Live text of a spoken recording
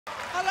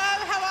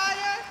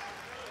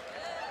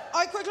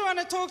I quickly want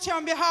to talk to you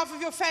on behalf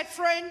of your fat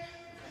friend.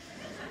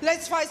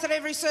 Let's face it,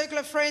 every circle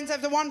of friends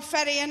have the one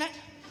fatty in it.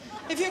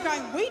 If you're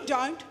going, we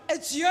don't,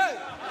 it's you. And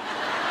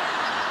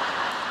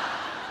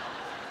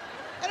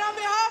on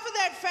behalf of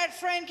that fat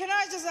friend, can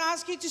I just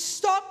ask you to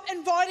stop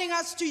inviting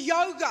us to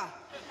yoga?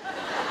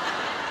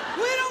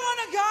 We don't want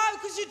to go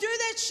because you do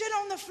that shit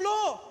on the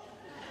floor.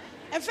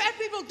 And fat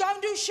people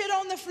don't do shit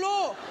on the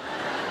floor.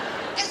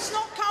 It's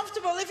not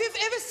comfortable. If you've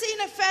ever seen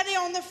a fatty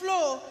on the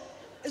floor,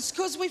 it's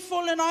because we've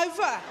fallen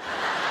over.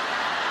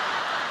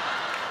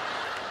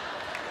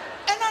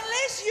 And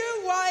unless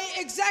you weigh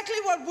exactly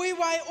what we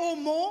weigh or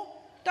more,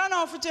 don't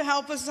offer to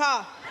help us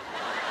out.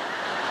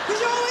 Because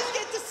you always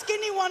get the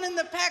skinny one in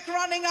the pack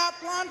running up,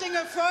 planting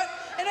her foot,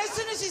 and as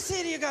soon as you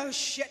see it, you go,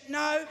 shit,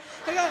 no.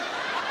 I go,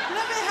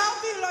 let me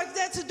help you, like,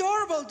 that's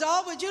adorable,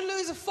 doll, but you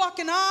lose a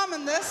fucking arm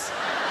in this.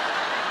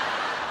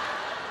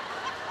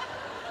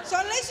 So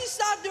unless you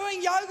start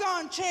doing yoga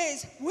on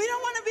chairs, we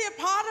don't want to be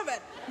a part of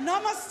it.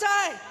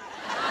 Namaste.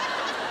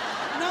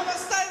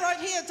 Namaste right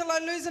here till I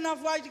lose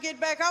enough weight to get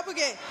back up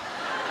again.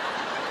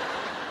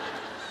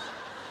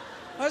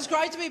 It was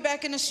great to be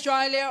back in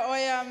Australia.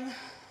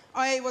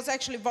 I was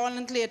actually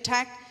violently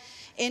attacked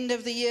end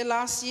of the year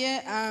last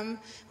year. I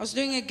was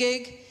doing a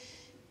gig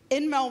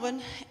in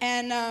Melbourne,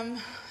 and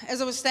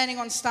as I was standing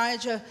on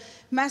stage, a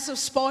massive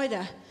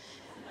spider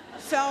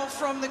fell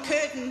from the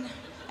curtain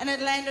and it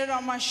landed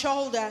on my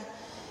shoulder.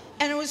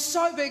 And it was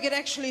so big, it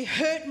actually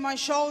hurt my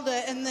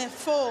shoulder in the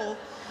fall.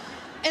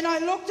 And I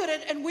looked at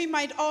it and we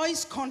made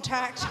eyes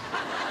contact.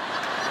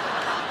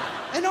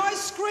 And I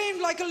screamed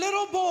like a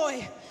little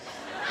boy.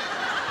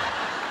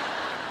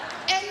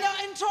 And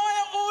the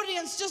entire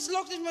audience just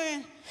looked at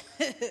me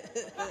and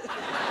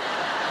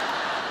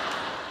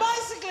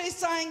basically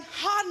saying,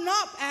 harden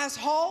up,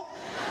 asshole.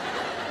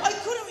 I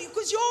couldn't,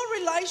 because your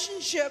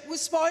relationship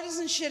with spiders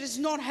and shit is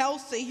not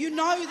healthy. You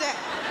know that.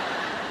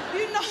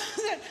 You know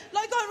that.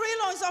 Like, I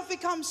realise I've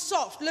become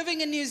soft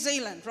living in New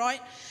Zealand,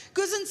 right?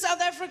 Because in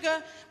South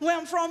Africa, where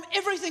I'm from,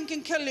 everything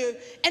can kill you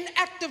and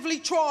actively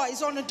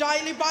tries on a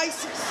daily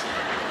basis.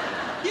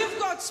 You've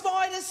got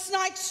spiders,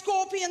 snakes,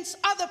 scorpions,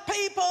 other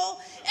people.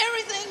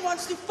 Everything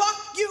wants to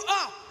fuck you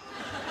up.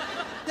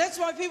 That's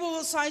why people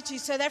will say to you,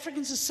 South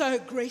Africans are so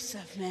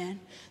aggressive,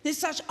 man. They're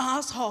such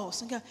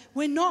assholes. And go,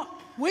 we're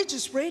not. We're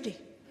just ready.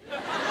 We're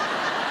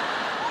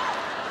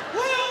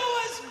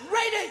always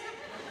ready.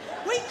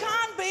 We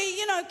can't be,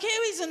 you know,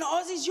 Kiwis and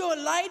Aussies, you're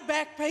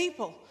laid-back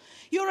people.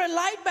 You're a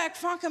laid-back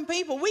fucking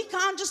people. We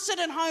can't just sit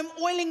at home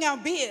oiling our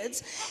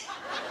beards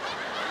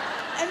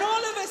and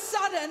all of a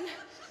sudden,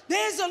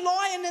 there's a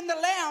lion in the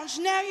lounge.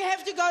 Now you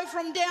have to go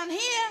from down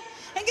here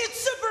and get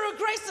super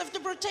aggressive to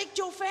protect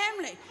your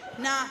family.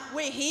 Nah,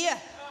 we're here.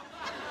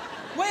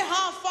 We're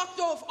half fucked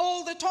off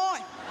all the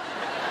time.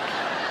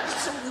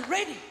 So we're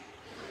ready.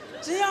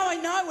 So now I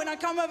know when I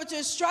come over to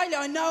Australia,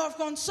 I know I've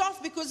gone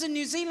soft because in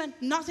New Zealand,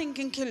 nothing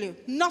can kill you.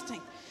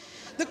 Nothing.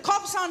 The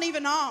cops aren't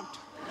even armed.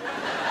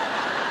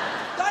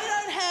 They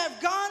don't have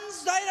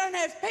guns. They don't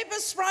have pepper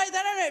spray. They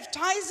don't have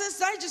tasers.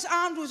 They're just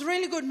armed with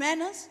really good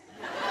manners.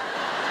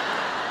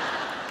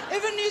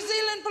 If a New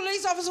Zealand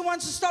police officer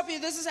wants to stop you,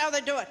 this is how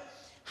they do it.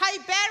 Hey,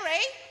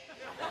 Barry,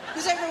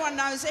 because everyone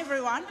knows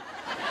everyone.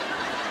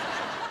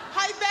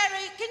 Hey,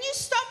 Barry, can you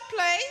stop,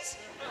 please?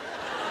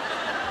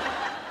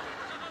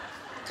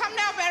 Come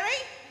now,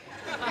 Barry.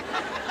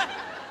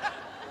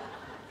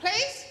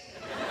 Please?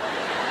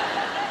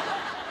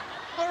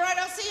 All right,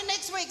 I'll see you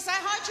next week. Say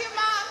hi to your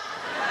mum.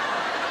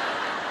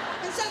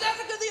 In South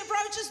Africa, the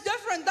approach is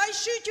different. They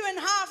shoot you in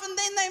half and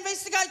then they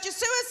investigate your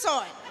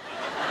suicide.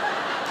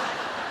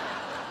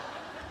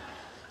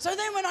 So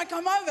then when I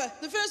come over,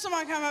 the first time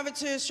I came over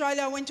to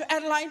Australia, I went to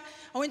Adelaide.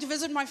 I went to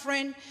visit my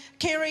friend,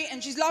 Kerry,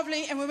 and she's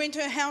lovely, and we went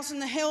to her house in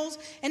the hills,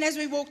 and as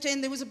we walked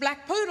in, there was a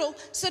black poodle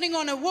sitting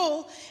on a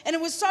wall, and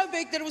it was so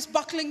big that it was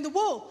buckling the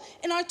wall.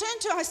 And I turned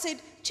to her, I said,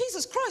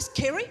 Jesus Christ,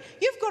 Kerry,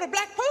 you've got a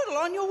black poodle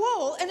on your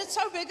wall, and it's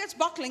so big it's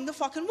buckling the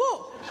fucking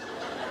wall.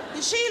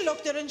 And she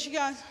looked at it and she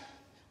goes,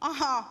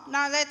 oh,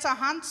 no, that's a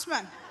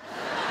huntsman.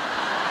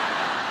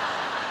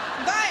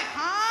 They're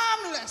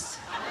harmless.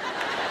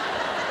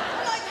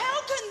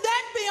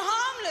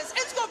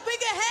 It's got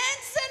bigger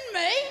hands than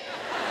me.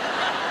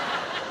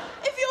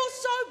 If you're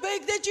so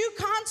big that you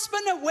can't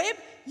spin a web,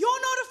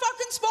 you're not a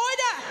fucking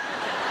spider.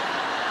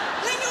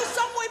 Then you're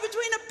somewhere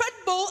between a pit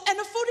bull and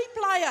a footy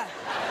player.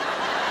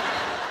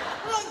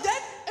 I'm like,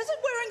 that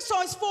isn't wearing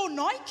size 4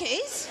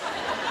 Nikes.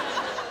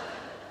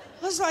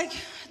 I was like,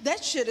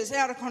 that shit is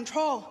out of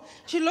control.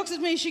 She looks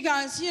at me, she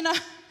goes, you know,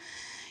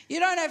 you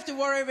don't have to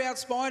worry about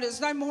spiders.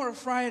 They're more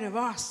afraid of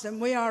us than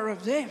we are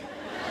of them.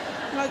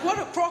 Like, what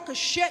a crock of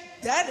shit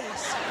that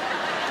is.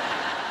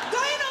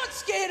 They're not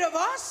scared of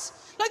us.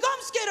 Like,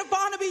 I'm scared of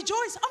Barnaby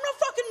Joyce. I'm not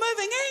fucking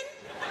moving in.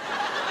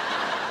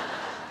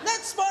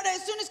 That spider,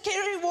 as soon as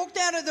Kerry walked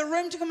out of the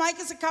room to make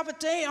us a cup of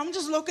tea, I'm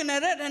just looking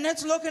at it and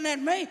it's looking at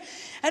me.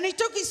 And he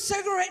took his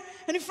cigarette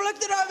and he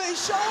flicked it over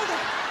his shoulder.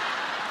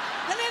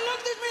 And he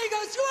looked at me, he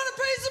goes, you want a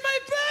piece of me,